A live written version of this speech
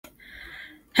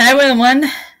Hello everyone,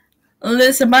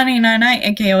 this is Bunny 99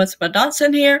 aka Elizabeth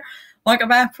Dawson here. Welcome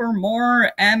back for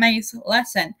more anime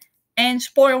lesson. And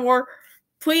spoiler,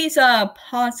 please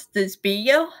pause this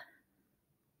video.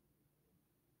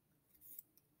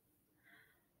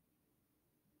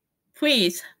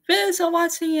 Please finish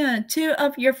watching two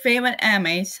of your favorite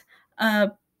animes.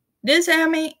 This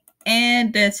anime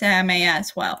and this anime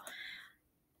as well.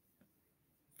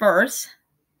 First,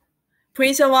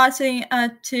 please watching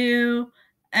two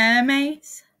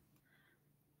animes.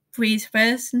 Please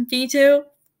finish D2.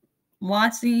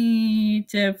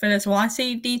 Finish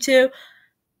watching D2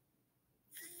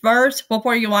 first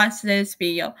before you watch this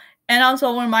video. And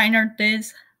also a reminder,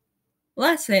 this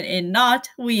lesson is not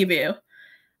review.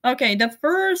 Okay, the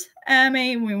first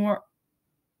anime we were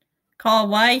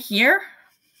called right here.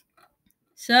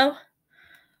 So,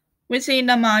 we see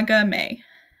the manga May.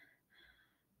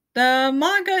 The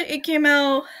manga, it came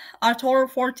out October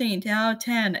 14,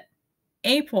 2010,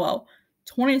 April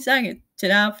 22nd,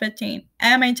 2015.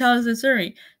 Anime tells the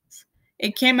series.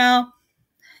 It came out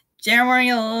January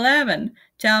 11,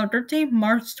 2013,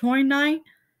 March 29,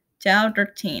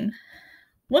 2013.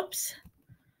 Whoops.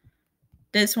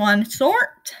 This one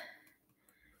short.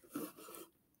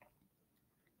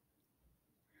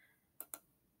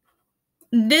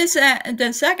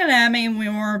 The second anime we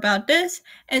were about this.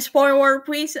 And spoiler,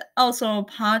 please also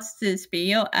pause this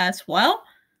video as well.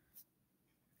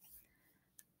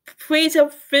 Please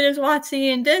finish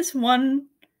watching this one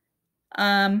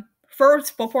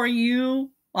first before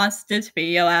you watch this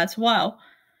video as well.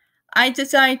 I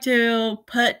decided to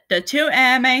put the two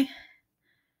anime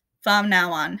from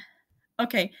now on.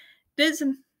 Okay, this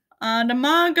the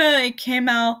manga, it came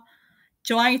out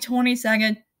July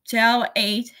 22nd,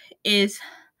 2008, is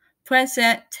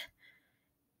present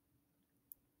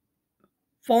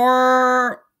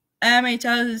for anime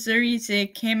television series.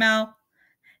 It came out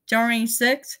January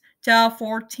 6th,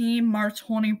 2014, March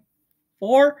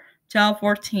 24,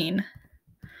 2014.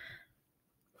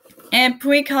 And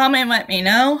please comment, let me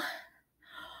know.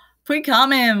 Please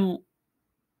comment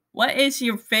what is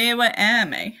your favorite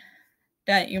anime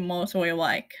that you mostly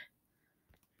like.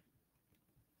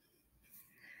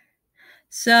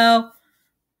 So,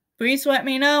 please let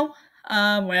me know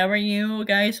whatever you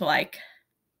guys like.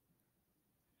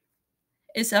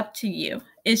 It's up to you.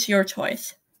 It's your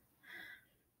choice.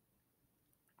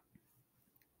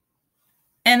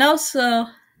 And also,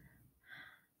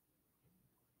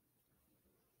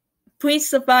 please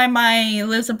subscribe my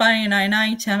Lisa Bunny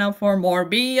 99 channel for more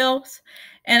videos.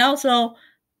 And also,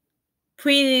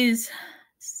 please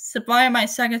subscribe my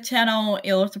second channel,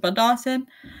 Elizabeth Dawson,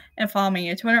 and follow me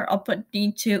on Twitter. I'll put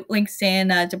the two links in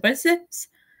the descriptions.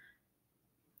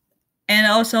 And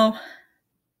also,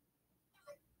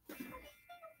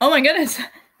 oh my goodness.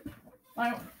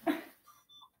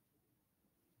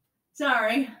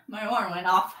 Sorry, my alarm went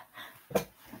off.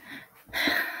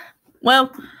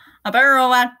 Well, I better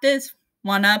wrap this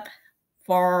one up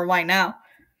for right now.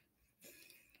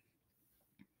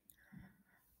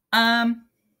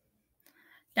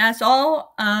 That's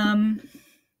all.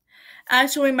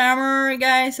 Actually, remember,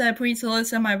 guys, please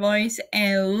listen to my voice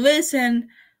and listen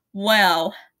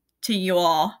well to you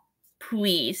all.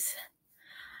 Please.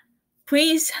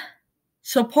 Please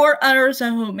support others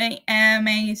who make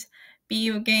animes,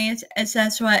 video games,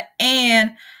 etc.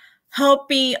 And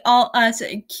help all us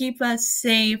keep us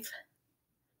safe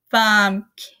from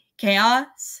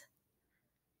chaos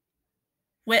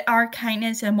with our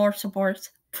kindness and more support.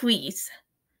 Please.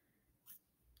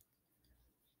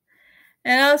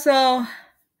 And also,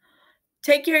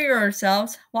 take care of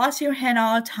yourselves. Wash your hand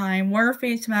all the time. Wear a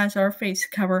face mask or face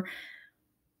cover.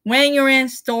 When you're in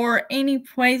store, any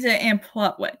place and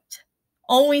plug with.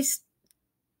 Always,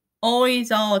 all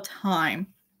the time.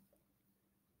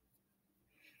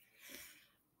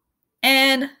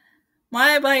 And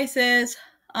my advice is,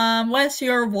 rest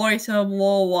your voice a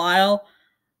little while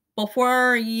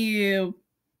before you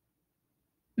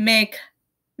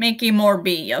making more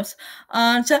videos.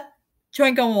 Just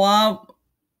drink a little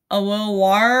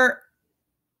water,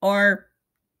 or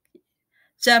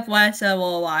just rest a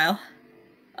little while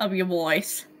of your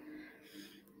voice.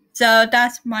 So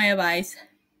that's my advice.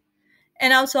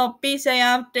 And also, be safe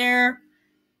out there.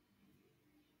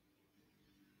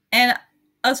 And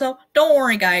also, don't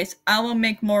worry, guys. I will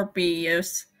make more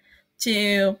videos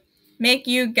to make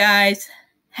you guys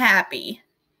happy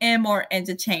and more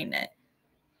entertainment.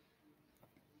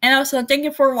 And also, thank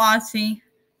you for watching.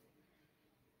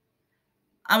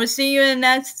 I will see you in the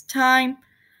next time.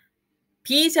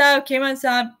 Peace out, keep us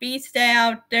up, be stay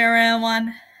out there,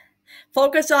 everyone.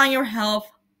 Focus on your health.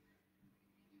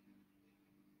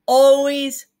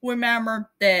 Always remember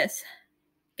this,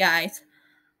 guys.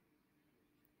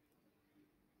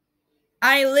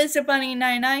 I Liz Bunny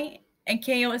 99 and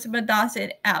KO is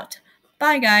Badasset out.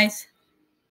 Bye, guys.